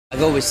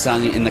I've always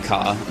sang in the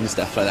car and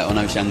stuff like that when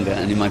I was younger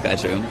and in my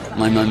bedroom.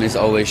 My mum is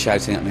always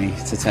shouting at me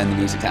to turn the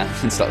music down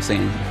and stop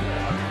singing.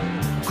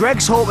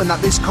 Greg's hoping that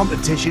this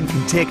competition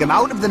can take him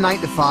out of the 9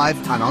 to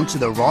 5 and onto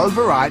the Royal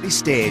Variety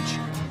stage.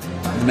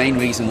 The main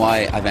reason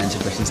why I've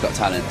entered Britain's Got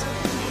Talent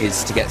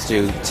is to get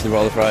through to the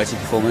Royal Variety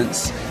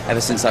performance.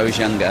 Ever since I was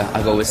younger,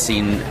 I've always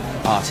seen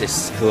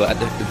artists who are at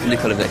the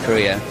pinnacle of their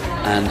career,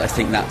 and I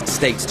think that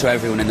states to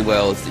everyone in the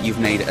world that you've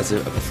made it as a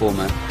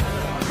performer.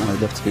 And I'd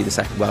love to be the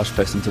second Welsh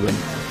person to win.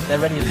 They're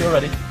ready if you're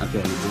ready.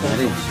 Okay,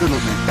 ready? Good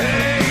luck, mate.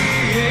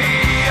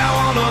 Hey, I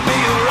wanna be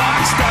a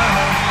rock star.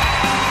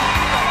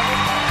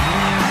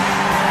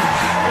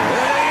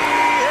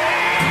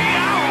 Hey,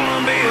 I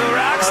wanna be a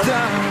rock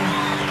star.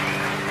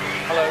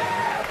 Hello.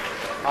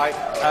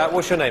 Hi.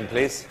 What's your name,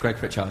 please? Greg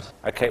Pritchard.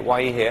 Okay, why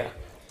are you here?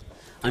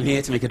 I'm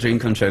here to make a dream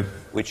come true,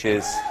 Which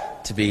is...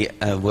 to be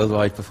a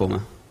worldwide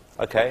performer.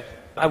 Okay.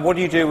 And what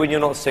do you do when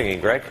you're not singing,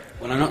 Greg?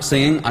 When I'm not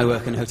singing, I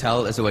work in a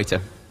hotel as a waiter.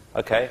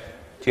 Okay.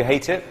 Do you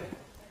hate it?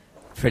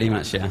 Pretty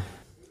much, yeah.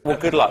 Well,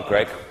 good luck,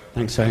 Greg.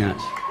 Thanks very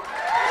much.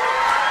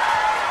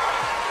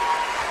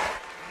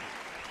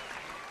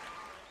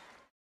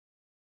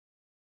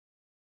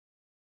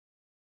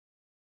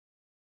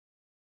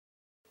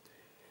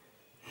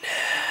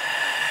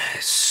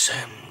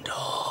 Nessun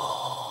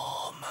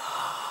Dorma.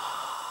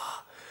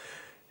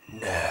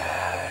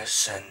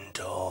 Nessun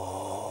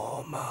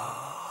Dorma.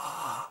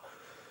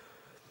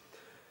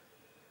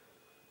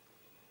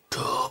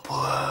 Tu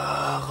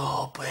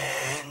puoi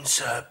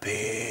pensa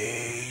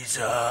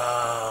pesa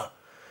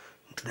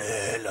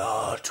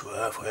nella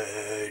tua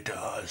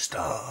fredda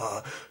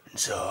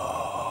stanza,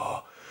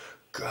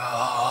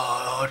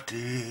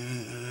 guardi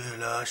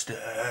la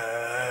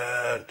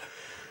stella,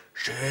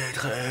 che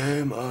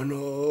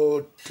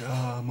tremano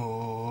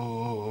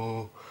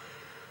d'amore,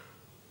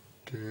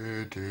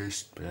 di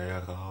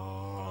speranza.